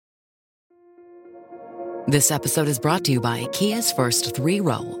This episode is brought to you by Kia's first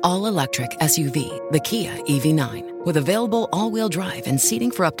three-row, all-electric SUV, the Kia EV9, with available all-wheel drive and seating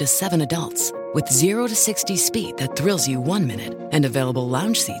for up to 7 adults. With 0 to 60 speed that thrills you 1 minute and available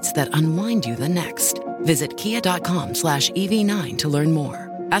lounge seats that unwind you the next. Visit kia.com/EV9 to learn more.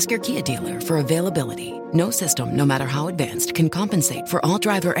 Ask your Kia dealer for availability. No system, no matter how advanced, can compensate for all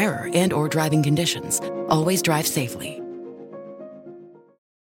driver error and or driving conditions. Always drive safely.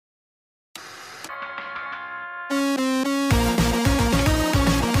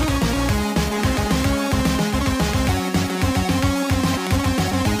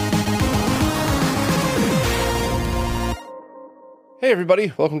 Hey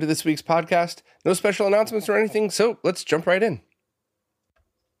everybody, welcome to this week's podcast. No special announcements or anything, so let's jump right in.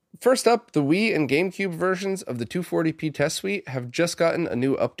 First up, the Wii and GameCube versions of the 240p test suite have just gotten a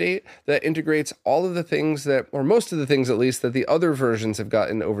new update that integrates all of the things that, or most of the things at least, that the other versions have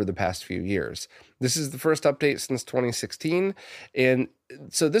gotten over the past few years. This is the first update since 2016, and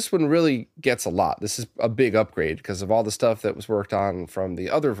so this one really gets a lot. This is a big upgrade because of all the stuff that was worked on from the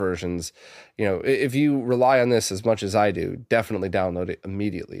other versions. You know, if you rely on this as much as I do, definitely download it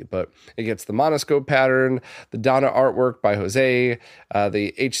immediately. But it gets the monoscope pattern, the Donna artwork by Jose,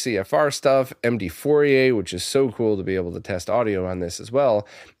 the HCFR stuff, MD Fourier, which is so cool to be able to test audio on this as well.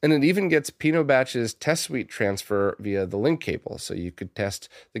 And it even gets Pinot Batch's test suite transfer via the link cable. So you could test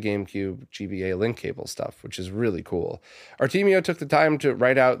the GameCube GBA link cable stuff, which is really cool. Artemio took the time to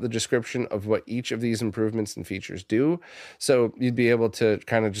write out the description of what each of these improvements and features do. So you'd be able to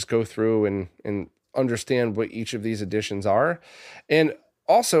kind of just go through and understand what each of these additions are. And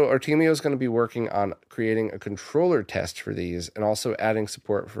also, Artemio is going to be working on creating a controller test for these and also adding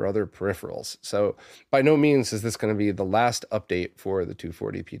support for other peripherals. So by no means is this going to be the last update for the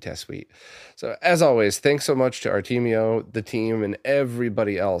 240p test suite. So as always, thanks so much to Artemio, the team, and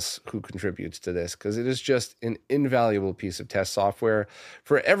everybody else who contributes to this, because it is just an invaluable piece of test software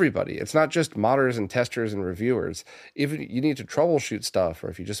for everybody. It's not just modders and testers and reviewers. Even you need to troubleshoot stuff, or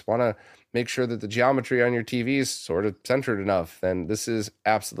if you just want to make sure that the geometry on your TV is sort of centered enough, then this is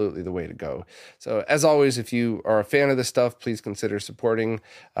absolutely the way to go. So as always, if you are a fan of this stuff, please consider supporting.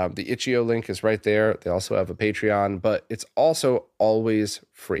 The Itch.io link is right there. They also have a Patreon, but it's also always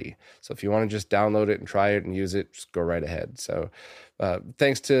free. So if you want to just download it and try it and use it, just go right ahead. So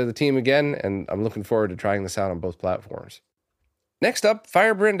thanks to the team again, and I'm looking forward to trying this out on both platforms. Next up,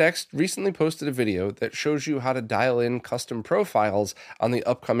 Firebrand X recently posted a video that shows you how to dial in custom profiles on the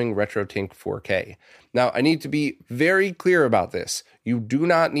upcoming RetroTink 4K. Now, I need to be very clear about this. You do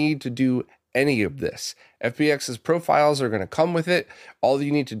not need to do any of this. FBX's profiles are going to come with it. All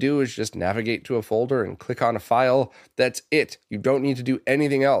you need to do is just navigate to a folder and click on a file. That's it. You don't need to do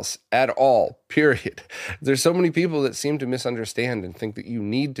anything else at all, period. There's so many people that seem to misunderstand and think that you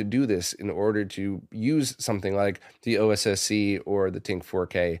need to do this in order to use something like the OSSC or the Tink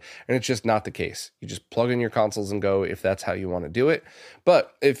 4K, and it's just not the case. You just plug in your consoles and go if that's how you want to do it.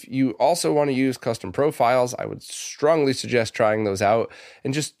 But if you also want to use custom profiles, I would strongly suggest trying those out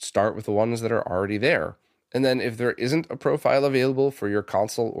and just start with the ones that are already there. And then if there isn't a profile available for your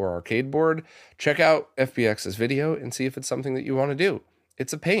console or arcade board, check out FBX's video and see if it's something that you want to do.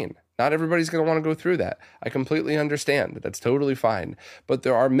 It's a pain. Not everybody's going to want to go through that. I completely understand. That's totally fine. But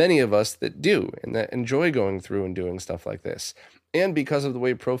there are many of us that do and that enjoy going through and doing stuff like this. And because of the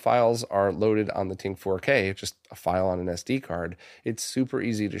way profiles are loaded on the Tink 4K, just a file on an SD card, it's super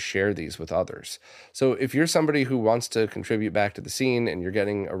easy to share these with others. So if you're somebody who wants to contribute back to the scene and you're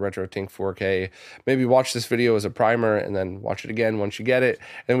getting a RetroTink 4K, maybe watch this video as a primer and then watch it again once you get it,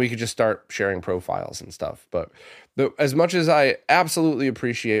 and we could just start sharing profiles and stuff. But as much as I absolutely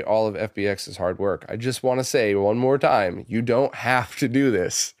appreciate all of FBX's hard work, I just want to say one more time, you don't have to do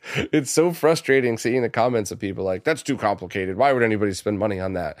this. It's so frustrating seeing the comments of people like, that's too complicated. Why would anybody spend money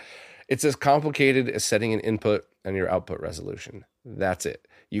on that? It's as complicated as setting an input and your output resolution. That's it.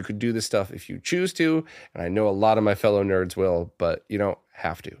 You could do this stuff if you choose to, and I know a lot of my fellow nerds will, but you don't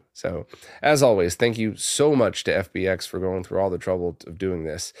have to. So, as always, thank you so much to FBX for going through all the trouble of doing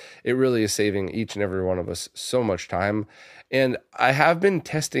this. It really is saving each and every one of us so much time. And I have been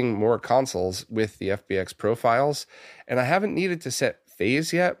testing more consoles with the FBX profiles, and I haven't needed to set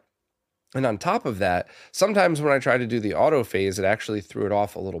phase yet. And on top of that, sometimes when I try to do the auto phase, it actually threw it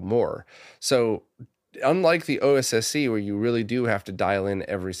off a little more. So unlike the OSSC, where you really do have to dial in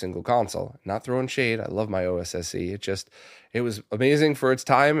every single console, not throwing shade, I love my OSSC. It was amazing for its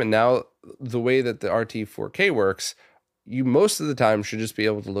time. And now the way that the RT4K works, you most of the time should just be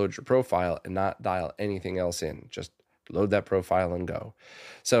able to load your profile and not dial anything else in. Just load that profile and go.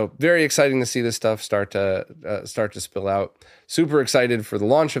 So very exciting to see this stuff start to spill out. Super excited for the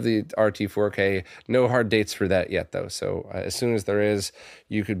launch of the RT4K. No hard dates for that yet, though. So as soon as there is,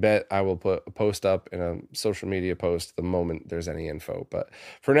 you could bet I will put a post up in a social media post the moment there's any info. But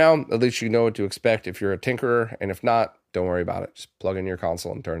for now, at least you know what to expect if you're a tinkerer. And if not, don't worry about it. Just plug in your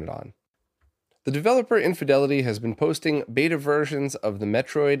console and turn it on. The developer Infidelity has been posting beta versions of the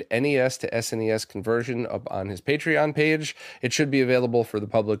Metroid NES to SNES conversion up on his Patreon page. It should be available for the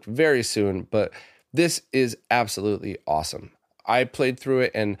public very soon, but this is absolutely awesome. I played through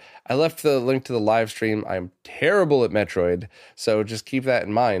it and I left the link to the live stream. I'm terrible at Metroid, so just keep that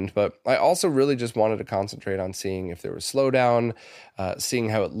in mind. But I also really just wanted to concentrate on seeing if there was slowdown, seeing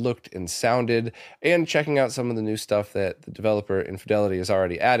how it looked and sounded, and checking out some of the new stuff that the developer Infidelity has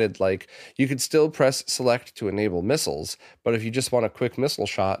already added. Like, you could still press select to enable missiles, but if you just want a quick missile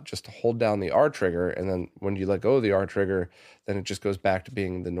shot, just hold down the R trigger, and then when you let go of the R trigger, then it just goes back to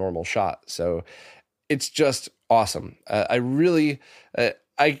being the normal shot. So it's just awesome.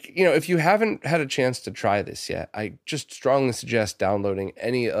 If you haven't had a chance to try this yet, I just strongly suggest downloading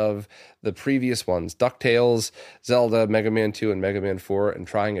any of the previous ones, DuckTales, Zelda, Mega Man 2, and Mega Man 4, and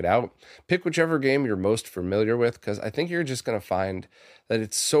trying it out. Pick whichever game you're most familiar with, because I think you're just going to find that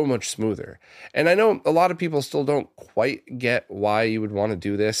it's so much smoother. And I know a lot of people still don't quite get why you would want to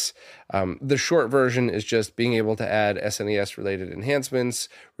do this. The short version is just being able to add SNES-related enhancements,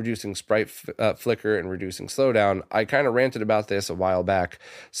 reducing sprite flicker, and reducing slowdown. I kind of ranted about this a while back,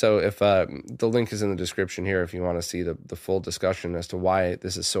 so if the link is in the description here if you want to see the full discussion as to why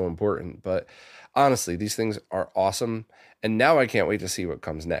this is so important. But honestly, these things are awesome. And now I can't wait to see what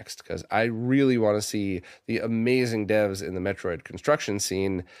comes next, because I really want to see the amazing devs in the Metroid construction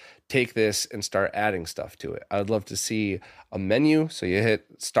scene take this and start adding stuff to it. I would love to see a menu. So you hit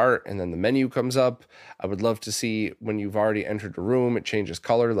start and then the menu comes up. I would love to see when you've already entered a room, it changes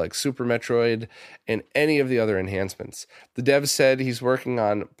color like Super Metroid, and any of the other enhancements. The dev said he's working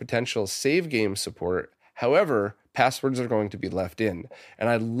on potential save game support. However, passwords are going to be left in. And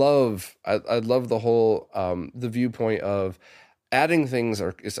I love the whole, the viewpoint of adding things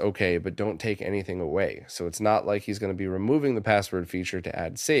is okay, but don't take anything away. So it's not like he's going to be removing the password feature to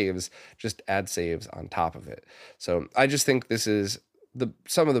add saves, just add saves on top of it. So I just think this is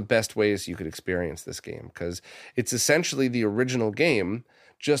some of the best ways you could experience this game, because it's essentially the original game,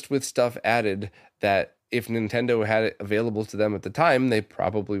 just with stuff added that if Nintendo had it available to them at the time, they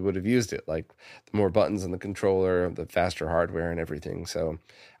probably would have used it, like the more buttons on the controller, the faster hardware and everything. So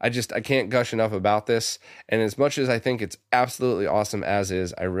I can't gush enough about this. And as much as I think it's absolutely awesome as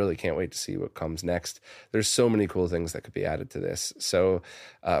is, I really can't wait to see what comes next. There's so many cool things that could be added to this. So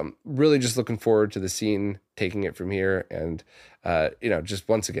really just looking forward to the scene, taking it from here. And, just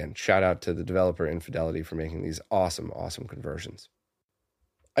once again, shout out to the developer Infidelity for making these awesome, awesome conversions.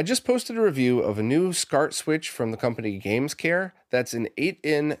 I just posted a review of a new SCART switch from the company GamesCare. That's an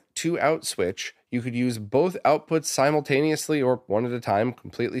 8-in, 2-out switch. You could use both outputs simultaneously or one at a time,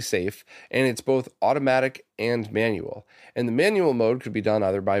 completely safe, and it's both automatic and manual. And the manual mode could be done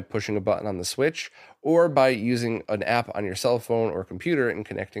either by pushing a button on the switch or by using an app on your cell phone or computer and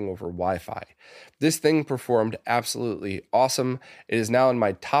connecting over Wi-Fi. This thing performed absolutely awesome. It is now in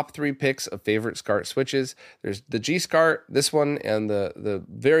my top 3 picks of favorite SCART switches. There's the G-SCART, this one, and the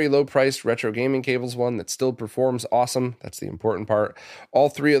very low-priced retro gaming cables one that still performs awesome. That's the important part. All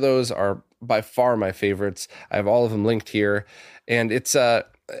 3 of those are by far my favorites. I have all of them linked here, and it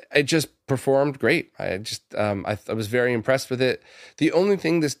just performed great. I was very impressed with it. The only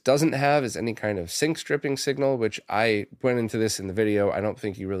thing this doesn't have is any kind of sync stripping signal, which I went into this in the video. I don't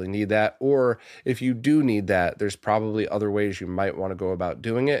think you really need that, or if you do need that, there's probably other ways you might want to go about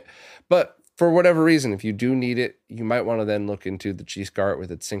doing it. But for whatever reason, if you do need it, you might want to then look into the G-SCART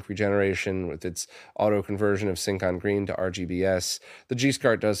with its sync regeneration, with its auto conversion of sync on green to RGBS. The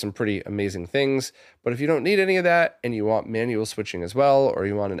G-SCART does some pretty amazing things, but if you don't need any of that and you want manual switching as well, or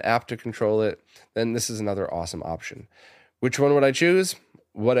you want an app to control it, then this is another awesome option. Which one would I choose?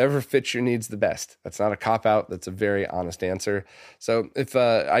 Whatever fits your needs the best. That's not a cop-out. That's a very honest answer. So if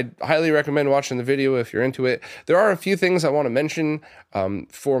I highly recommend watching the video if you're into it. There are a few things I want to mention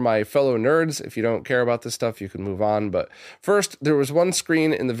for my fellow nerds. If you don't care about this stuff, you can move on. But first, there was one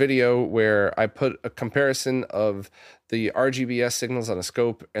screen in the video where I put a comparison of the RGBS signals on a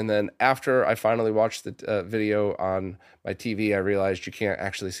scope, and then after I finally watched the video on my TV, I realized you can't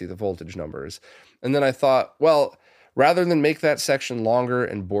actually see the voltage numbers. And then I thought, well, Rather than make that section longer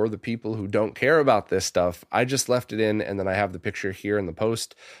and bore the people who don't care about this stuff, I just left it in, and then I have the picture here in the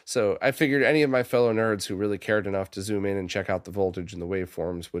post. So I figured any of my fellow nerds who really cared enough to zoom in and check out the voltage and the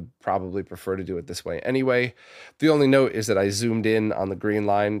waveforms would probably prefer to do it this way anyway. The only note is that I zoomed in on the green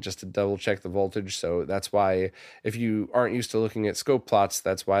line just to double check the voltage, so that's why if you aren't used to looking at scope plots,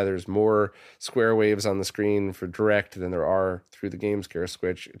 that's why there's more square waves on the screen for direct than there are through the GameScare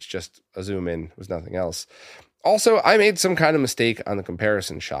switch. It's just a zoom in, it was nothing else. Also, I made some kind of mistake on the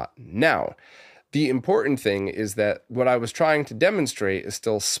comparison shot. Now, the important thing is that what I was trying to demonstrate is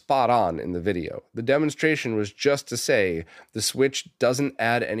still spot on in the video. The demonstration was just to say the switch doesn't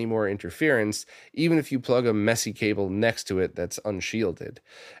add any more interference, even if you plug a messy cable next to it that's unshielded.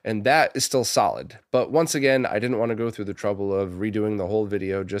 And that is still solid. But once again, I didn't want to go through the trouble of redoing the whole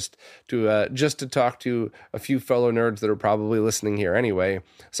video just to talk to a few fellow nerds that are probably listening here anyway.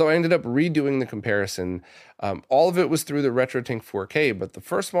 So I ended up redoing the comparison. All of it was through the RetroTink 4K, but the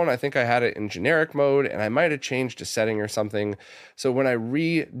first one, I think I had it in generic mode, and I might have changed a setting or something. So when I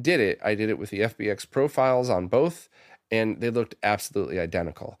redid it, I did it with the FBX profiles on both, and they looked absolutely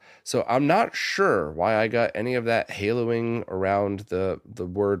identical. So I'm not sure why I got any of that haloing around the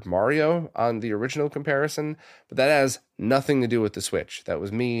word Mario on the original comparison, but that has nothing to do with the Switch. That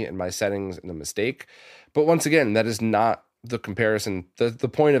was me and my settings and a mistake. But once again, that is not the comparison, the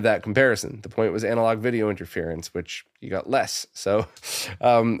point of that comparison. The point was analog video interference, which you got less. So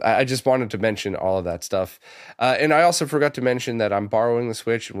I just wanted to mention all of that stuff. And I also forgot to mention that I'm borrowing the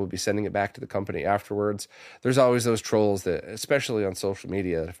Switch and we'll be sending it back to the company afterwards. There's always those trolls that, especially on social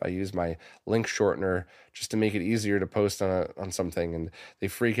media, if I use my link shortener just to make it easier to post on something, and they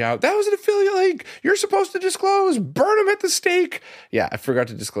freak out. That was an affiliate link. You're supposed to disclose. Burn them at the stake. Yeah, I forgot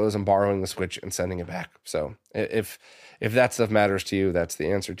to disclose I'm borrowing the Switch and sending it back. So if that stuff matters to you, that's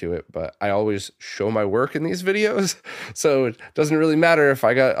the answer to it. But I always show my work in these videos, so it doesn't really matter if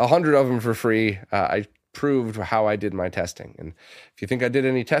I got 100 of them for free. I proved how I did my testing. And if you think I did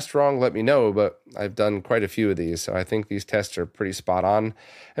any tests wrong, let me know, but I've done quite a few of these, so I think these tests are pretty spot on.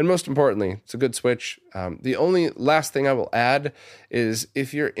 And most importantly, it's a good Switch. The only last thing I will add is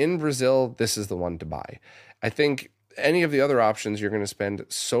if you're in Brazil, this is the one to buy. I think any of the other options, you're going to spend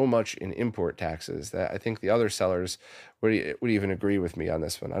so much in import taxes that I think the other sellers would even agree with me on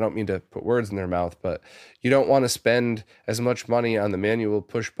this one. I don't mean to put words in their mouth, but you don't want to spend as much money on the manual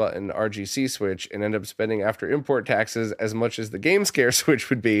push button RGC switch and end up spending after import taxes as much as the GameScare switch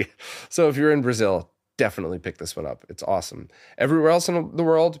would be. So if you're in Brazil, definitely pick this one up. It's awesome. Everywhere else in the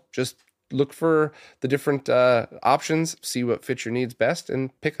world, just look for the different options, see what fits your needs best,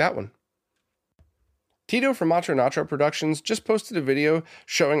 and pick that one. Tito from Macho Nacho Productions just posted a video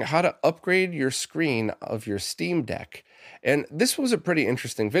showing how to upgrade your screen of your Steam Deck. And this was a pretty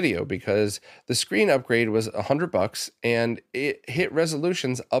interesting video because the screen upgrade was $100 and it hit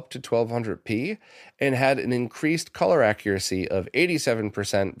resolutions up to 1200p and had an increased color accuracy of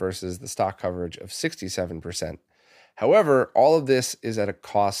 87% versus the stock coverage of 67%. However, all of this is at a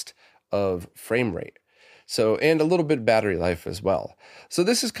cost of frame rate. So, and a little bit of battery life as well. So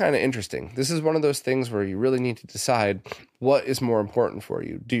this is kind of interesting. This is one of those things where you really need to decide what is more important for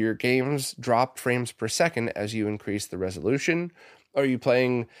you. Do your games drop frames per second as you increase the resolution? Are you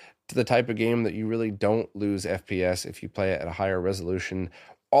playing the type of game that you really don't lose FPS if you play it at a higher resolution?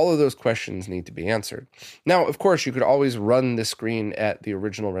 All of those questions need to be answered. Now, of course, you could always run the screen at the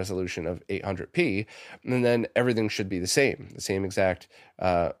original resolution of 800p, and then everything should be the same exact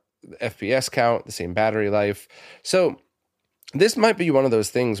FPS count, the same battery life. So this might be one of those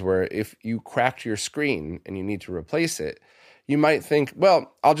things where if you cracked your screen and you need to replace it, you might think,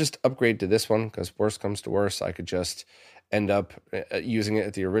 well, I'll just upgrade to this one because worst comes to worst, I could just end up using it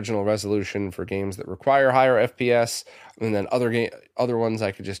at the original resolution for games that require higher FPS, and then other ones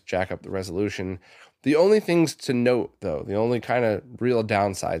I could just jack up the resolution. The only things to note, though, the only kind of real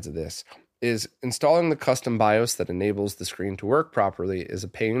downsides of this is installing the custom BIOS that enables the screen to work properly is a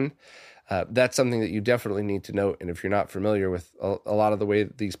pain. That's something that you definitely need to note. And if you're not familiar with a lot of the way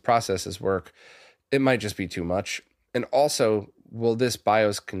that these processes work, it might just be too much. And also, will this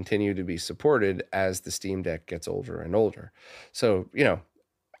BIOS continue to be supported as the Steam Deck gets older and older? So,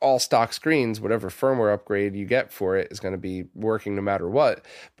 all stock screens, whatever firmware upgrade you get for it is going to be working no matter what.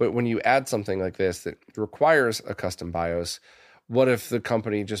 But when you add something like this that requires a custom BIOS, what if the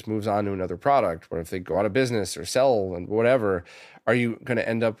company just moves on to another product? What if they go out of business or sell and whatever? Are you going to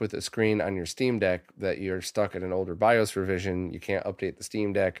end up with a screen on your Steam Deck that you're stuck at an older BIOS revision? You can't update the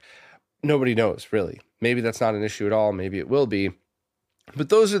Steam Deck. Nobody knows, really. Maybe that's not an issue at all. Maybe it will be. But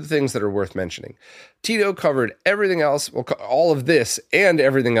those are the things that are worth mentioning. Tito covered everything else, well, all of this and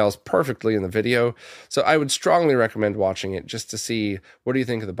everything else perfectly in the video. So I would strongly recommend watching it just to see, what do you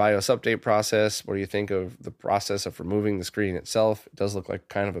think of the BIOS update process? What do you think of the process of removing the screen itself? It does look like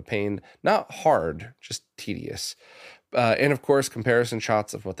kind of a pain. Not hard, just tedious. And of course, comparison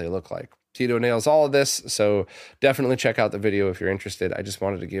shots of what they look like. Tito nails all of this, so definitely check out the video if you're interested. I just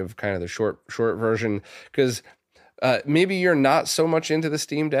wanted to give kind of the short version because maybe you're not so much into the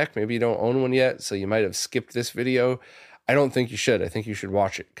Steam Deck. Maybe you don't own one yet, so you might have skipped this video. I don't think you should. I think you should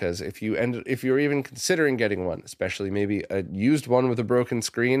watch it because if you're even considering getting one, especially maybe a used one with a broken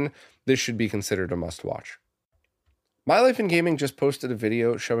screen, this should be considered a must-watch. My Life in Gaming just posted a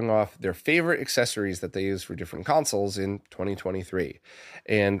video showing off their favorite accessories that they use for different consoles in 2023.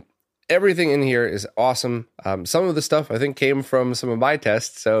 And everything in here is awesome. Some of the stuff I think came from some of my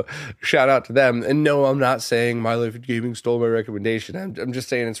tests, so shout out to them. And no, I'm not saying My Life in Gaming stole my recommendation. I'm just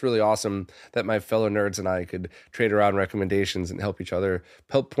saying it's really awesome that my fellow nerds and I could trade around recommendations and help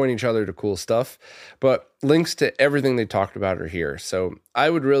point each other to cool stuff. But links to everything they talked about are here. So I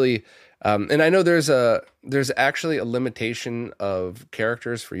would really, and I know there's actually a limitation of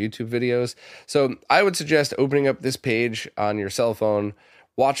characters for YouTube videos. So I would suggest opening up this page on your cell phone,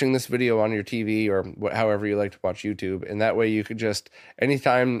 watching this video on your TV or however you like to watch YouTube. And that way you could just,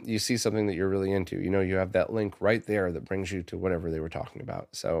 anytime you see something that you're really into, you have that link right there that brings you to whatever they were talking about.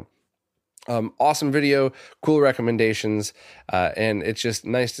 So awesome video, cool recommendations. And it's just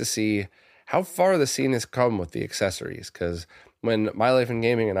nice to see how far the scene has come with the accessories. Because when My Life in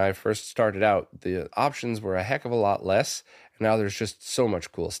Gaming and I first started out, the options were a heck of a lot less. And now there's just so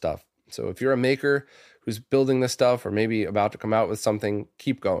much cool stuff. So if you're a maker who's building this stuff or maybe about to come out with something,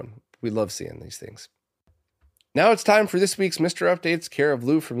 keep going. We love seeing these things. Now it's time for this week's Mr. Updates, care of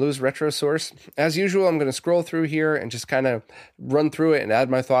Lou from Lou's Retro Source. As usual, I'm going to scroll through here and just kind of run through it and add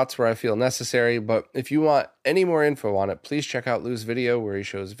my thoughts where I feel necessary. But if you want any more info on it, please check out Lou's video where he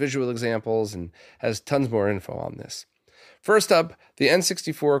shows visual examples and has tons more info on this. First up, the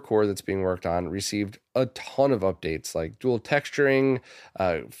N64 core that's being worked on received a ton of updates like dual texturing,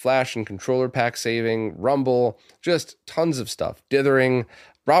 flash and controller pack saving, rumble, just tons of stuff, dithering.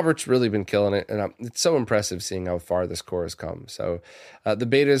 Robert's really been killing it, and it's so impressive seeing how far this core has come. So the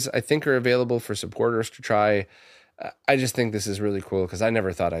betas, I think, are available for supporters to try. I just think this is really cool because I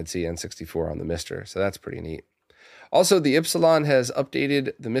never thought I'd see N64 on the Mister, so that's pretty neat. Also, the Ypsilon has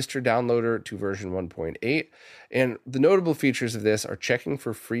updated the Mister downloader to version 1.8, and the notable features of this are checking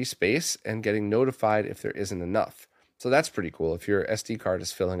for free space and getting notified if there isn't enough. So that's pretty cool. If your SD card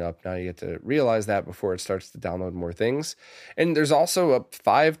is filling up, now you get to realize that before it starts to download more things. And there's also a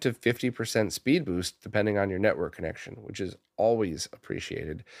 5 to 50% speed boost depending on your network connection, which is always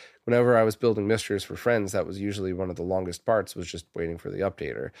appreciated. Whenever I was building Misters for friends, that was usually one of the longest parts, was just waiting for the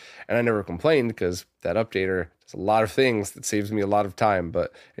updater. And I never complained because that updater does a lot of things that saves me a lot of time.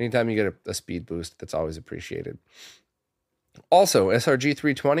 But anytime you get a speed boost, that's always appreciated. Also,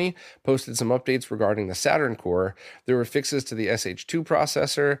 SRG320 posted some updates regarding the Saturn core. There were fixes to the SH2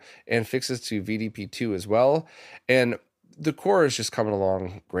 processor and fixes to VDP2 as well. And the core is just coming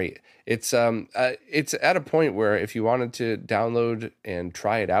along great. It's at a point where if you wanted to download and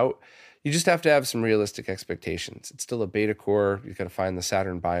try it out, you just have to have some realistic expectations. It's still a beta core. You've got to find the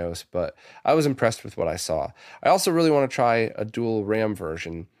Saturn BIOS, but I was impressed with what I saw. I also really want to try a dual RAM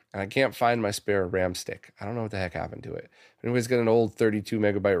version, and I can't find my spare RAM stick. I don't know what the heck happened to it. If anybody's got an old 32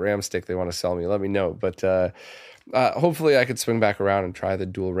 megabyte RAM stick they want to sell me, let me know. But hopefully I could swing back around and try the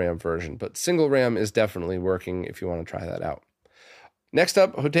dual RAM version. But single RAM is definitely working if you want to try that out. Next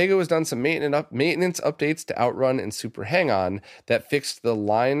up, Hotego has done some maintenance updates to Outrun and Super Hang-On that fixed the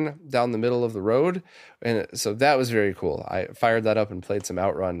line down the middle of the road. And so that was very cool. I fired that up and played some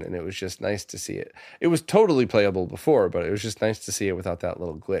Outrun, and it was just nice to see it. It was totally playable before, but it was just nice to see it without that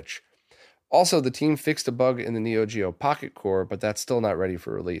little glitch. Also, the team fixed a bug in the Neo Geo Pocket Core, but that's still not ready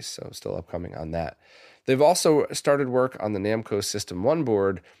for release, so still upcoming on that. They've also started work on the Namco System 1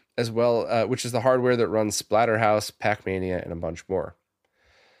 board, as well, which is the hardware that runs Splatterhouse, Pac-Mania, and a bunch more.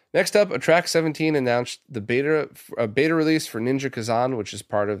 Next up, Attract 17 announced the beta release for Ninja Kazan, which is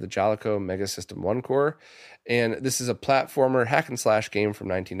part of the Jaleco Mega System 1 core. And this is a platformer hack and slash game from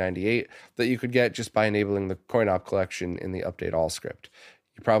 1998 that you could get just by enabling the coin-op collection in the Update All script.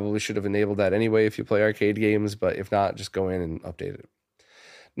 You probably should have enabled that anyway if you play arcade games, but if not, just go in and update it.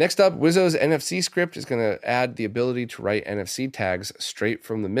 Next up, Wizzo's NFC script is going to add the ability to write NFC tags straight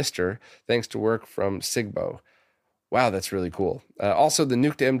from the Mister, thanks to work from Sigbo. Wow, that's really cool. Also, the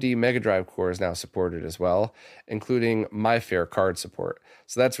Nuked MD Mega Drive core is now supported as well, including MyFair card support.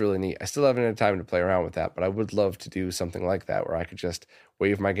 So that's really neat. I still haven't had time to play around with that, but I would love to do something like that where I could just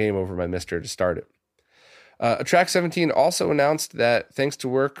wave my game over my Mister to start it. Attract 17 also announced that thanks to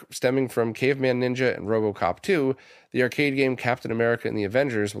work stemming from Caveman Ninja and RoboCop 2, the arcade game Captain America and the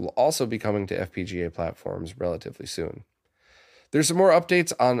Avengers will also be coming to FPGA platforms relatively soon. There's some more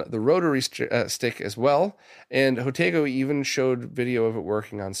updates on the rotary stick as well, and Hotego even showed video of it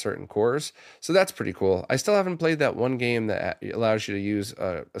working on certain cores, so that's pretty cool. I still haven't played that one game that allows you to use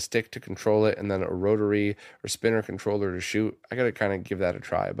a stick to control it and then a rotary or spinner controller to shoot. I gotta kind of give that a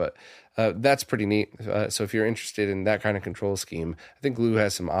try, but that's pretty neat. So if you're interested in that kind of control scheme, I think Lou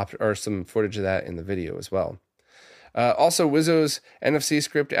has some footage of that in the video as well. Also, Wizzo's NFC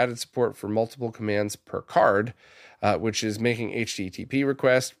script added support for multiple commands per card, which is making HTTP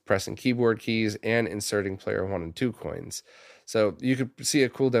requests, pressing keyboard keys, and inserting player 1 and 2 coins. So you could see a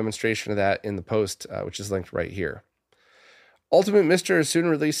cool demonstration of that in the post, which is linked right here. Ultimate Mister is soon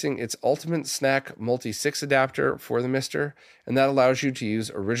releasing its Ultimate Snack Multi-6 adapter for the Mister, and that allows you to use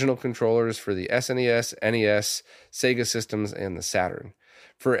original controllers for the SNES, NES, Sega systems, and the Saturn.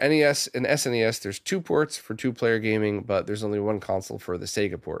 For NES and SNES, there's 2 ports for 2-player gaming, but there's only 1 console for the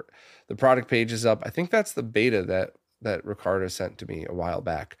Sega port. The product page is up. I think that's the beta that Ricardo sent to me a while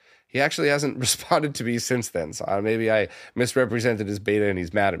back. He actually hasn't responded to me since then, so maybe I misrepresented his beta and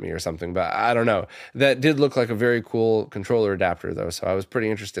he's mad at me or something, but I don't know. That did look like a very cool controller adapter, though, so I was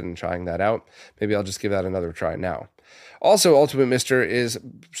pretty interested in trying that out. Maybe I'll just give that another try now. Also, Ultimate Mister is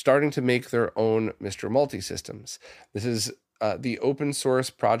starting to make their own Mister Multi-Systems. This is the open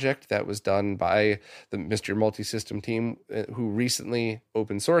source project that was done by the Mr. Multi-System team, who recently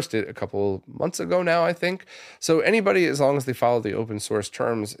open sourced it a couple months ago now, I think. So anybody, as long as they follow the open source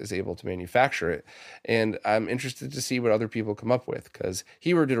terms, is able to manufacture it. And I'm interested to see what other people come up with, because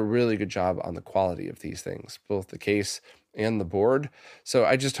Heber did a really good job on the quality of these things, both the case and the board. So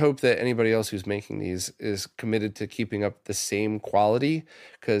I just hope that anybody else who's making these is committed to keeping up the same quality,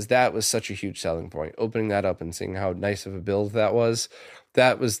 because that was such a huge selling point. Opening that up and seeing how nice of a build that was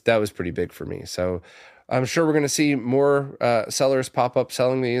pretty big for me. So I'm sure we're going to see more sellers pop up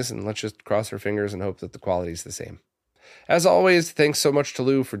selling these, and let's just cross our fingers and hope that the quality is the same. As always, thanks so much to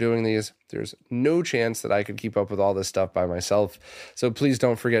Lou for doing these. There's no chance that I could keep up with all this stuff by myself, so please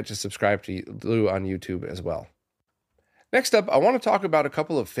don't forget to subscribe to Lou on YouTube as well. Next up, I want to talk about a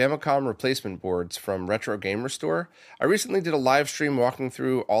couple of Famicom replacement boards from Retro Gamer Store. I recently did a live stream walking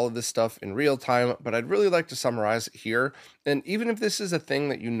through all of this stuff in real time, but I'd really like to summarize it here. And even if this is a thing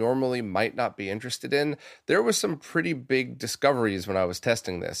that you normally might not be interested in, there was some pretty big discoveries when I was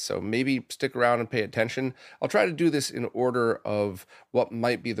testing this, so maybe stick around and pay attention. I'll try to do this in order of what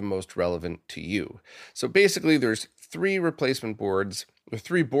might be the most relevant to you. So basically, there's 3 replacement boards, or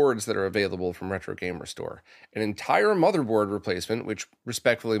 3 boards that are available from Retro Gamer Store. An entire motherboard replacement, which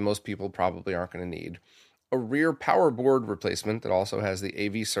respectfully most people probably aren't going to need. A rear power board replacement that also has the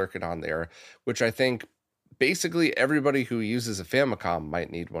AV circuit on there, which I think basically everybody who uses a Famicom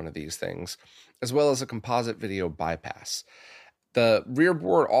might need one of these things, as well as a composite video bypass. The rear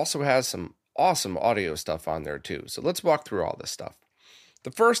board also has some awesome audio stuff on there too, so let's walk through all this stuff.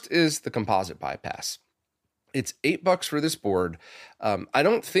 The first is the composite bypass. It's $8 for this board. I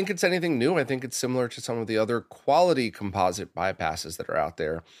don't think it's anything new. I think it's similar to some of the other quality composite bypasses that are out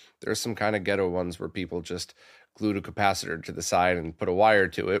there. There's some kind of ghetto ones where people just glued a capacitor to the side and put a wire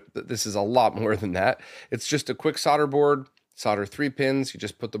to it. But this is a lot more than that. It's just a quick solder board. Solder 3 pins. You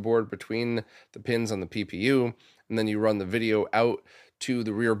just put the board between the pins on the PPU, and then you run the video out to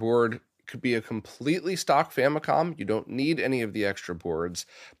the rear board. It could be a completely stock Famicom. You don't need any of the extra boards,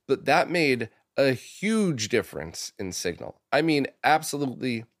 but that made a huge difference in signal. I mean,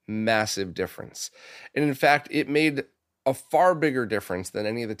 absolutely massive difference. And in fact, it made a far bigger difference than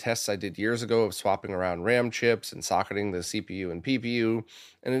any of the tests I did years ago of swapping around RAM chips and socketing the CPU and PPU.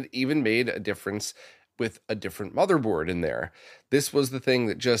 And it even made a difference with a different motherboard in there. This was the thing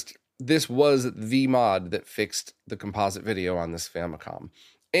that this was the mod that fixed the composite video on this Famicom.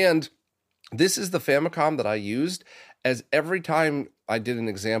 And this is the Famicom that I used, as every time I did an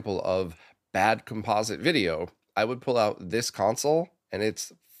example of bad composite video, I would pull out this console and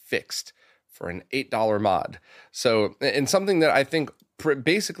it's fixed for an $8 mod. So, and something that I think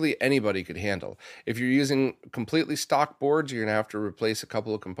basically anybody could handle. If you're using completely stock boards, you're gonna have to replace a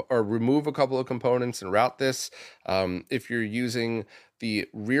couple of remove a couple of components and route this. If you're using the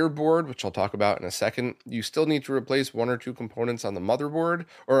rear board, which I'll talk about in a second, you still need to replace 1 or 2 components on the motherboard,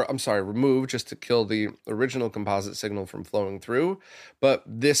 remove just to kill the original composite signal from flowing through, but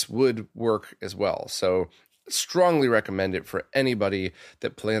this would work as well. So strongly recommend it for anybody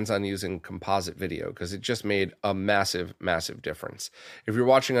that plans on using composite video because it just made a massive, massive difference. If you're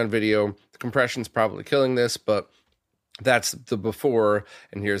watching on video, the compression's probably killing this, but that's the before,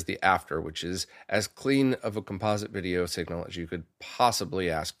 and here's the after, which is as clean of a composite video signal as you could possibly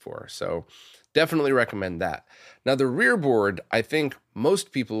ask for. So definitely recommend that. Now, the rear board, I think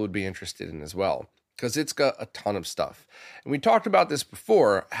most people would be interested in as well, because it's got a ton of stuff. And we talked about this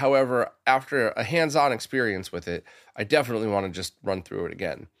before. However, after a hands-on experience with it, I definitely want to just run through it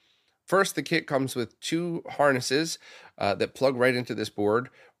again. First, the kit comes with two harnesses that plug right into this board.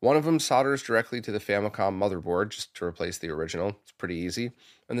 One of them solders directly to the Famicom motherboard just to replace the original. It's pretty easy.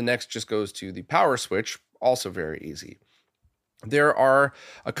 And the next just goes to the power switch, also very easy. There are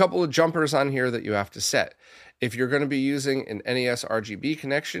a couple of jumpers on here that you have to set. If you're going to be using an NES RGB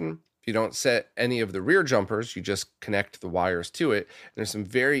connection, if you don't set any of the rear jumpers, you just connect the wires to it. And there's some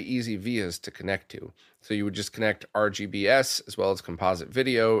very easy vias to connect to. So you would just connect RGBS as well as composite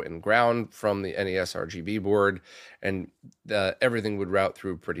video and ground from the NES RGB board, and everything would route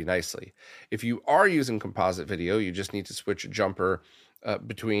through pretty nicely. If you are using composite video, you just need to switch a jumper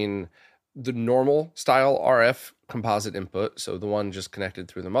between the normal style RF composite input, so the one just connected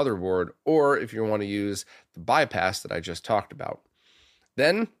through the motherboard, or if you want to use the bypass that I just talked about.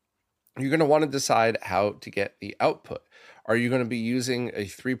 Then you're going to want to decide how to get the output. Are you going to be using a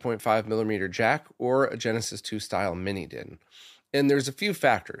 3.5 millimeter jack or a Genesis 2 style mini DIN? And there's a few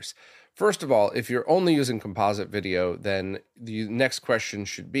factors. First of all, if you're only using composite video, then the next question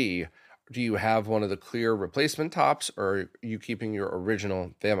should be, do you have one of the clear replacement tops, or are you keeping your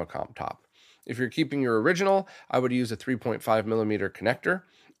original Famicom top? If you're keeping your original, I would use a 3.5 millimeter connector.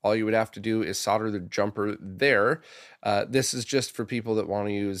 All you would have to do is solder the jumper there. This is just for people that want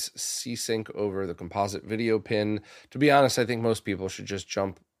to use C-Sync over the composite video pin. To be honest, I think most people should just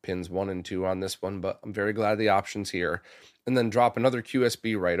jump pins 1 and 2 on this one, but I'm very glad the option's here. And then drop another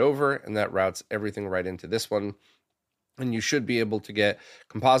QSB right over, and that routes everything right into this one. And you should be able to get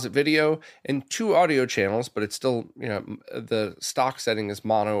composite video and 2 audio channels, but it's still, the stock setting is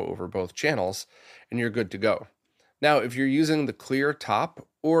mono over both channels, and you're good to go. Now, if you're using the clear top,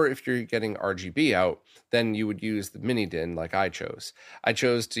 or if you're getting RGB out, then you would use the mini DIN like I chose. I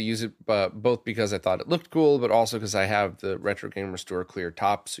chose to use it both because I thought it looked cool, but also because I have the Retro Game Restore clear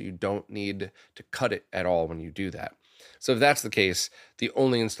top, so you don't need to cut it at all when you do that. So if that's the case, the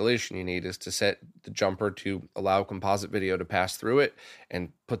only installation you need is to set the jumper to allow composite video to pass through it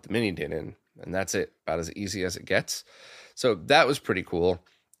and put the mini DIN in, and that's it, about as easy as it gets. So that was pretty cool.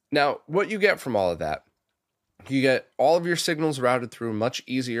 Now, what you get from all of that, you get all of your signals routed through much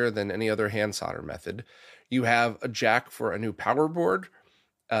easier than any other hand solder method. You have a jack for a new power board,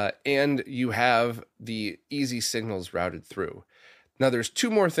 and you have the easy signals routed through. Now, there's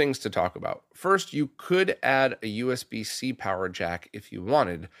 2 more things to talk about. First, you could add a USB-C power jack if you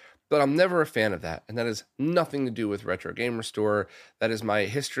wanted, but I'm never a fan of that, and that has nothing to do with Retro Game Restore. That is my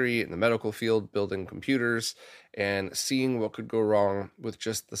history in the medical field, building computers and seeing what could go wrong with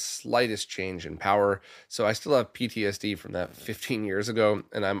just the slightest change in power. So I still have PTSD from that 15 years ago,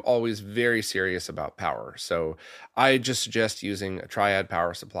 and I'm always very serious about power. So I just suggest using a triad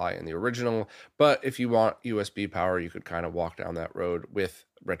power supply in the original, but if you want USB power, you could kind of walk down that road with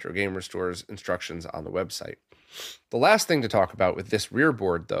Retro Game Restore's instructions on the website. The last thing to talk about with this rear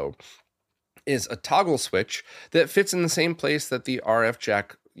board, though, is a toggle switch that fits in the same place that the RF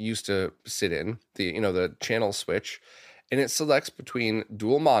jack used to sit in, the channel switch, and it selects between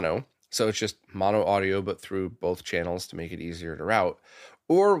dual mono, so it's just mono audio but through both channels to make it easier to route,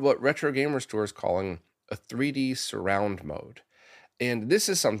 or what Retro Game Restore is calling a 3D surround mode. And this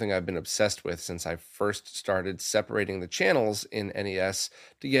is something I've been obsessed with since I first started separating the channels in NES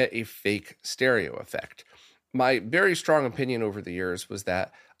to get a fake stereo effect. My very strong opinion over the years was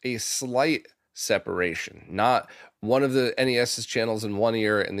that a slight separation, not one of the NES's channels in one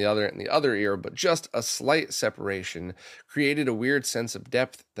ear and the other in the other ear, but just a slight separation created a weird sense of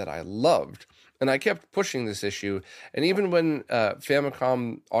depth that I loved. And I kept pushing this issue. And even when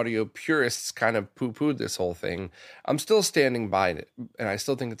Famicom audio purists kind of poo-pooed this whole thing, I'm still standing by it. And I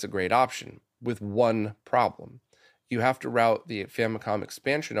still think it's a great option with one problem. You have to route the Famicom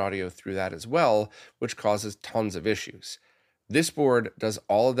expansion audio through that as well, which causes tons of issues. This board does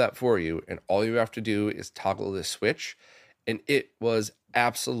all of that for you, and all you have to do is toggle this switch, and it was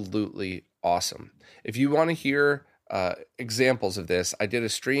absolutely awesome. If you want to hear examples of this, I did a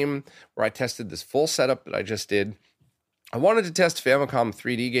stream where I tested this full setup that I just did. I wanted to test Famicom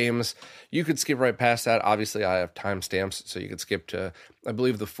 3D games. You could skip right past that. Obviously, I have timestamps, so you could skip to, I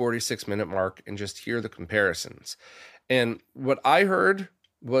believe, the 46-minute mark and just hear the comparisons. And what I heard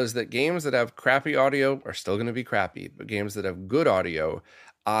was that games that have crappy audio are still going to be crappy, but games that have good audio,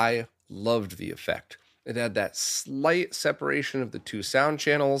 I loved the effect. It had that slight separation of the two sound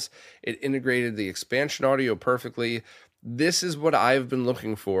channels. It integrated the expansion audio perfectly. This is what I've been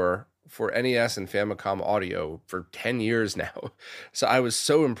looking for NES and Famicom audio for 10 years now. So I was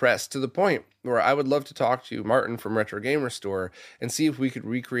so impressed, to the point where I would love to talk to Martin from Retro Gamer Store and see if we could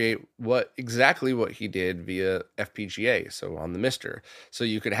recreate exactly what he did via FPGA, so on the Mister. So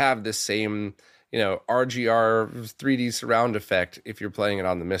you could have this same, RGR 3D surround effect if you're playing it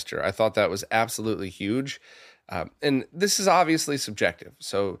on the Mister. I thought that was absolutely huge. And this is obviously subjective.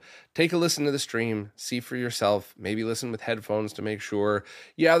 So take a listen to the stream, see for yourself, maybe listen with headphones to make sure.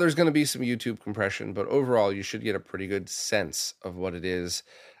 Yeah, there's going to be some YouTube compression, but overall you should get a pretty good sense of what it is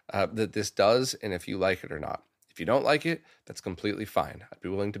that this does, and if you like it or not. If you don't like it, that's completely fine. I'd be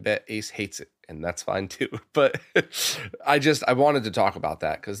willing to bet Ace hates it, and that's fine too. But I wanted to talk about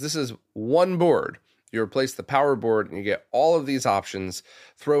that because this is one board. You replace the power board and you get all of these options.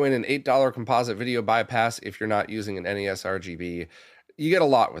 Throw in an $8 composite video bypass if you're not using an NES RGB. You get a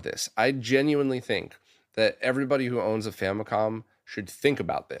lot with this. I genuinely think that everybody who owns a Famicom should think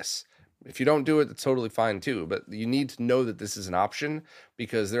about this. If you don't do it, that's totally fine too. But you need to know that this is an option,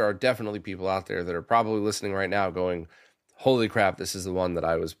 because there are definitely people out there that are probably listening right now going, holy crap, this is the one that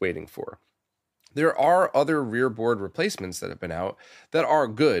I was waiting for. There are other rear board replacements that have been out that are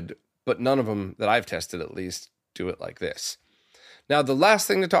good, but none of them that I've tested at least do it like this. Now, the last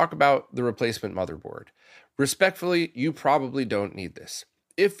thing to talk about, the replacement motherboard. Respectfully, you probably don't need this.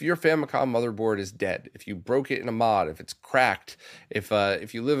 If your Famicom motherboard is dead, if you broke it in a mod, if it's cracked,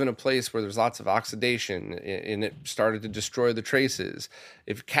 if you live in a place where there's lots of oxidation and it started to destroy the traces,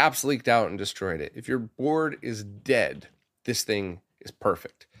 if caps leaked out and destroyed it, if your board is dead, this thing is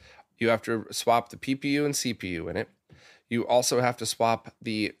perfect. You have to swap the PPU and CPU in it. You also have to swap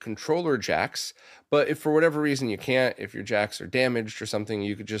the controller jacks, but if for whatever reason you can't, if your jacks are damaged or something,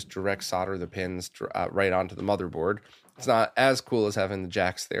 you could just direct solder the pins right onto the motherboard. It's not as cool as having the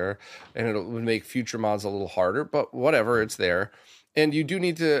jacks there, and it would make future mods a little harder, but whatever, it's there. And you do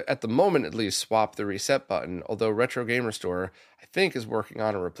need to, at the moment at least, swap the reset button, although Retro Gamer Store, I think, is working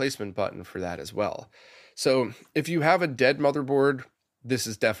on a replacement button for that as well. So if you have a dead motherboard, this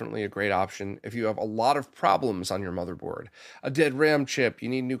is definitely a great option. If you have a lot of problems on your motherboard, a dead RAM chip, you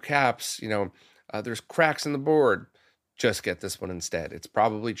need new caps, there's cracks in the board, just get this one instead. It's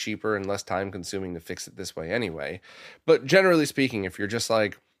probably cheaper and less time consuming to fix it this way anyway. But generally speaking, if you're just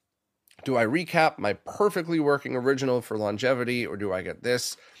like, do I recap my perfectly working original for longevity, or do I get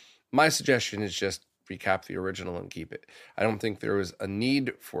this? My suggestion is just recap the original and keep it. I don't think there is a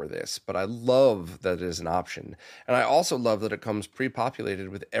need for this, but I love that it is an option. And I also love that it comes pre-populated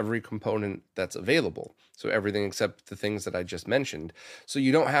with every component that's available. So everything except the things that I just mentioned. So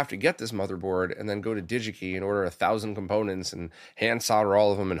you don't have to get this motherboard and then go to DigiKey and order 1,000 components and hand solder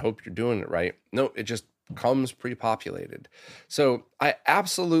all of them and hope you're doing it right. No, it just comes pre-populated. So I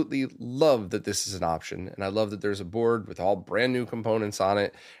absolutely love that this is an option, and I love that there's a board with all brand new components on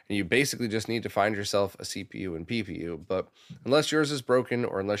it, and you basically just need to find yourself a CPU and PPU. But unless yours is broken,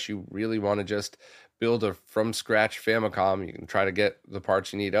 or unless you really want to just build a from scratch Famicom, you can try to get the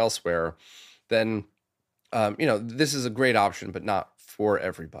parts you need elsewhere, then this is a great option, but not for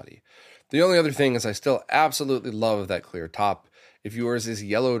everybody. The only other thing is I still absolutely love that clear top. If yours is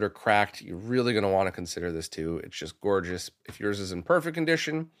yellowed or cracked, you're really going to want to consider this too. It's just gorgeous. If yours is in perfect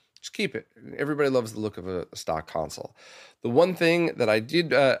condition, just keep it. Everybody loves the look of a stock console. The one thing that I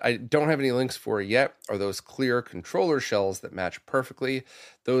don't have any links for yet are those clear controller shells that match perfectly.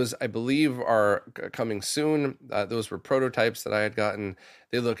 Those, I believe, are coming soon. Those were prototypes that I had gotten.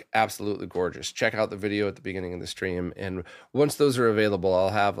 They look absolutely gorgeous. Check out the video at the beginning of the stream. And once those are available, I'll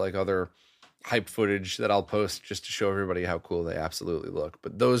have other hype footage that I'll post just to show everybody how cool they absolutely look.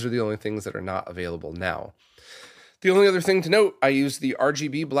 But those are the only things that are not available now. The only other thing to note, I used the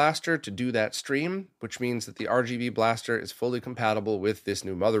RGB blaster to do that stream, which means that the RGB blaster is fully compatible with this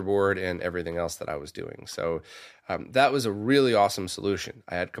new motherboard and everything else that I was doing. So that was a really awesome solution.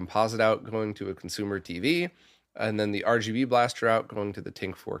 I had composite out going to a consumer TV, and then the RGB blaster out going to the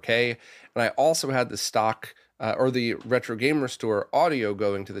Tink 4K. And I also had the stock the Retro Gamer Store audio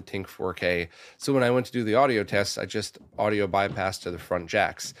going to the Tink 4K. So when I went to do the audio tests, I just audio bypassed to the front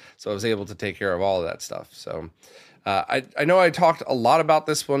jacks. So I was able to take care of all of that stuff. So I know I talked a lot about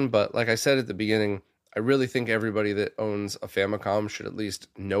this one, but like I said at the beginning, I really think everybody that owns a Famicom should at least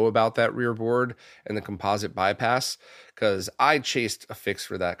know about that rear board and the composite bypass, because I chased a fix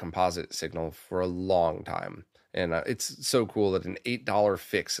for that composite signal for a long time. And it's so cool that an $8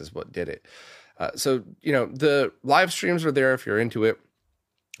 fix is what did it. So the live streams are there if you're into it.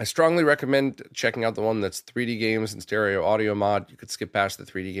 I strongly recommend checking out the one that's 3D games and stereo audio mod. You could skip past the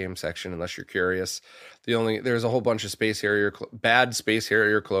 3D game section unless you're curious. There's a whole bunch of bad Space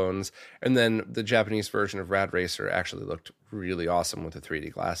Harrier clones, and then the Japanese version of Rad Racer actually looked really awesome with the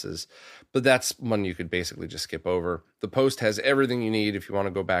 3D glasses. But that's one you could basically just skip over. The post has everything you need if you want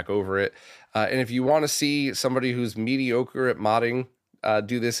to go back over it. And if you want to see somebody who's mediocre at modding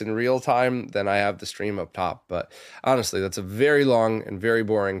do this in real time, then I have the stream up top. But honestly, that's a very long and very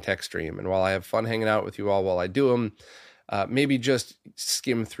boring tech stream. And while I have fun hanging out with you all while I do them, maybe just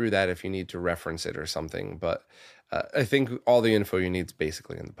skim through that if you need to reference it or something. But I think all the info you need is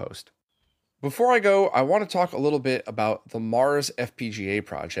basically in the post. Before I go, I want to talk a little bit about the Mars FPGA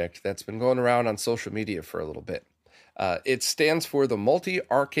project that's been going around on social media for a little bit. It stands for the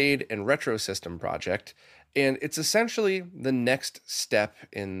Multi-Arcade and Retro System Project, and it's essentially the next step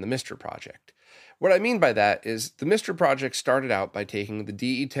in the MiSTer project. What I mean by that is the MiSTer project started out by taking the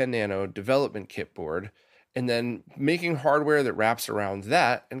DE10 Nano development kit board and then making hardware that wraps around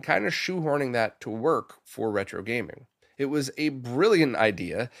that and kind of shoehorning that to work for retro gaming. It was a brilliant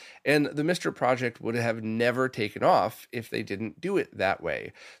idea, and the MiSTer project would have never taken off if they didn't do it that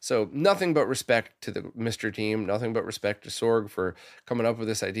way. So nothing but respect to the MiSTer team, nothing but respect to Sorg for coming up with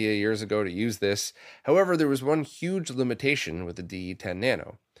this idea years ago to use this. However, there was one huge limitation with the DE10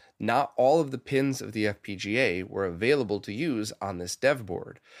 Nano. Not all of the pins of the FPGA were available to use on this dev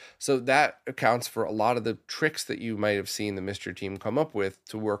board. So that accounts for a lot of the tricks that you might have seen the MiSTer team come up with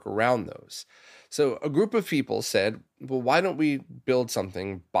to work around those. So a group of people said, well, why don't we build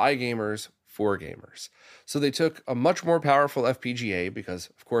something by gamers for gamers? So they took a much more powerful FPGA,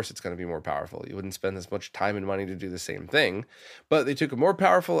 because of course it's going to be more powerful. You wouldn't spend as much time and money to do the same thing. But they took a more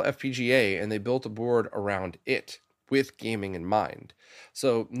powerful FPGA and they built a board around it with gaming in mind.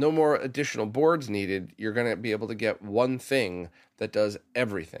 So no more additional boards needed. You're going to be able to get one thing that does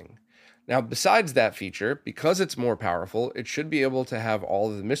everything. Now, besides that feature, because it's more powerful, it should be able to have all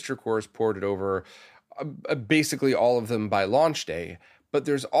of the MiSTer cores ported over, basically all of them by launch day. But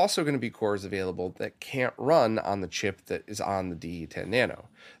there's also going to be cores available that can't run on the chip that is on the DE10 Nano.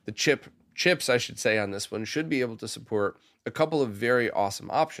 The chips, I should say, on this one should be able to support a couple of very awesome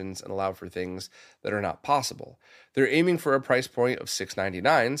options and allow for things that are not possible. They're aiming for a price point of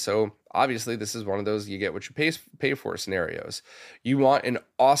 $699, so obviously this is one of those you get what you pay for scenarios. You want an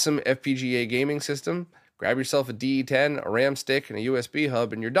awesome FPGA gaming system? Grab yourself a DE10, a RAM stick, and a USB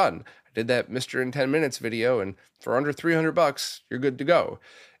hub, and you're done. I did that MiSTer in 10 minutes video, and for under $300, you're good to go.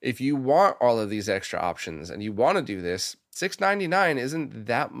 If you want all of these extra options and you want to do this, $699 isn't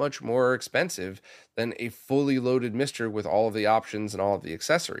that much more expensive than a fully loaded MiSTer with all of the options and all of the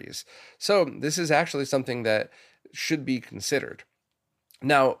accessories. So this is actually something that should be considered.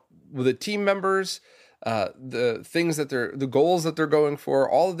 Now, with the team members, the goals that they're going for,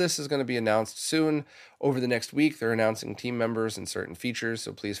 all of this is going to be announced soon. Over the next week, they're announcing team members and certain features,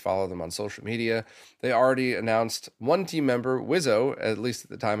 so please follow them on social media. They already announced one team member, Wizzo, at least at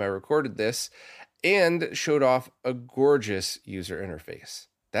the time I recorded this, and showed off a gorgeous user interface.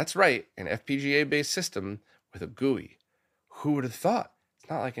 That's right, an FPGA-based system with a GUI. Who would have thought? It's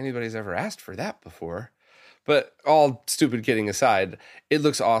not like anybody's ever asked for that before. But all stupid kidding aside, it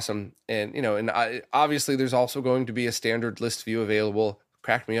looks awesome. And, obviously there's also going to be a standard list view available.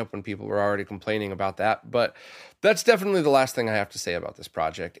 Cracked me up when people were already complaining about that. But that's definitely the last thing I have to say about this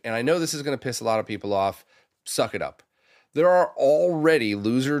project. And I know this is going to piss a lot of people off. Suck it up. There are already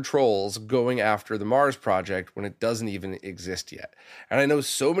loser trolls going after the Mars project when it doesn't even exist yet. And I know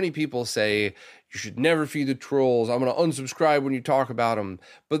so many people say, you should never feed the trolls. I'm going to unsubscribe when you talk about them.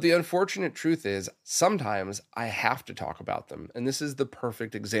 But the unfortunate truth is, sometimes I have to talk about them. And this is the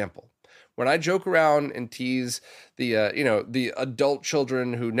perfect example. When I joke around and tease the adult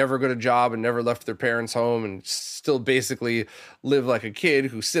children who never got a job and never left their parents' home and still basically live like a kid,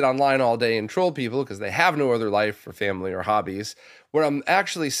 who sit online all day and troll people because they have no other life or family or hobbies, what I'm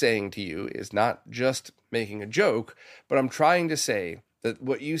actually saying to you is not just making a joke, but I'm trying to say that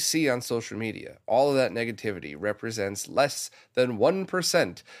what you see on social media, all of that negativity, represents less than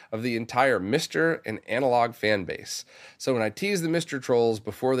 1% of the entire MiSTer and analog fan base. So when I tease the MiSTer trolls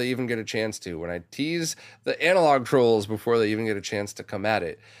before they even get a chance to, when I tease the analog trolls before they even get a chance to come at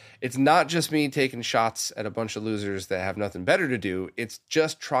it, it's not just me taking shots at a bunch of losers that have nothing better to do. It's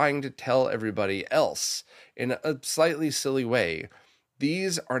just trying to tell everybody else in a slightly silly way,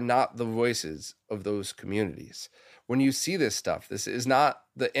 these are not the voices of those communities. When you see this stuff, this is not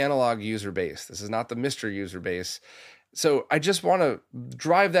the analog user base. This is not the MiSTer user base. So I just want to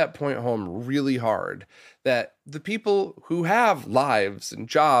drive that point home really hard, that the people who have lives and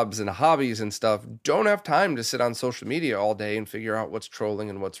jobs and hobbies and stuff don't have time to sit on social media all day and figure out what's trolling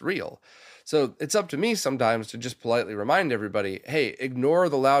and what's real. So it's up to me sometimes to just politely remind everybody, hey, ignore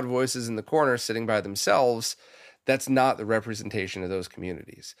the loud voices in the corner sitting by themselves. That's not the representation of those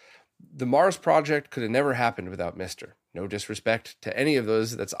communities. The Mars Project could have never happened without Mr. No disrespect to any of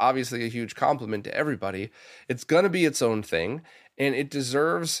those. That's obviously a huge compliment to everybody. It's going to be its own thing, and it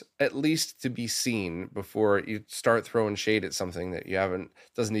deserves at least to be seen before you start throwing shade at something that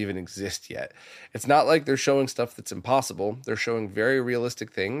doesn't even exist yet. It's not like they're showing stuff that's impossible. They're showing very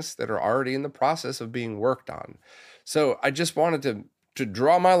realistic things that are already in the process of being worked on. So I just wanted to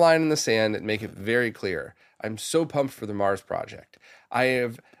draw my line in the sand and make it very clear. I'm so pumped for the Mars Project.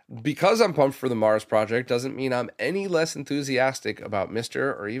 Because I'm pumped for the Mars Project doesn't mean I'm any less enthusiastic about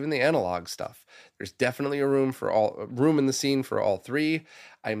Mr. or even the analog stuff. There's definitely a room in the scene for all three.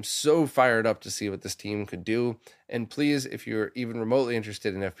 I'm so fired up to see what this team could do. And please, if you're even remotely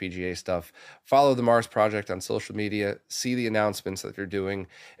interested in FPGA stuff, follow the Mars Project on social media, see the announcements that they're doing.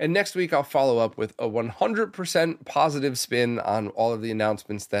 And next week, I'll follow up with a 100% positive spin on all of the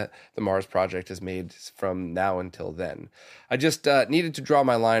announcements that the Mars Project has made from now until then. I just needed to draw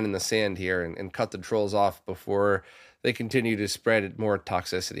my line in the sand here and cut the trolls off before they continue to spread more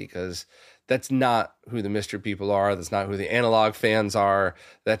toxicity, because that's not who the Mr. people are. That's not who the analog fans are.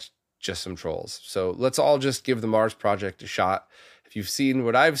 That's just some trolls. So let's all just give the Mars Project a shot. If you've seen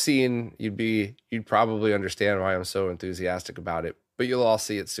what I've seen, you'd probably understand why I'm so enthusiastic about it, but you'll all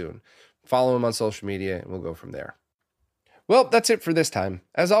see it soon. Follow him on social media and we'll go from there. Well, that's it for this time.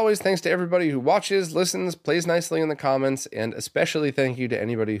 As always, thanks to everybody who watches, listens, plays nicely in the comments, and especially thank you to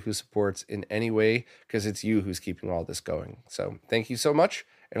anybody who supports in any way, because it's you who's keeping all this going. So thank you so much,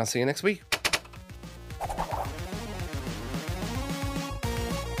 and I'll see you next week.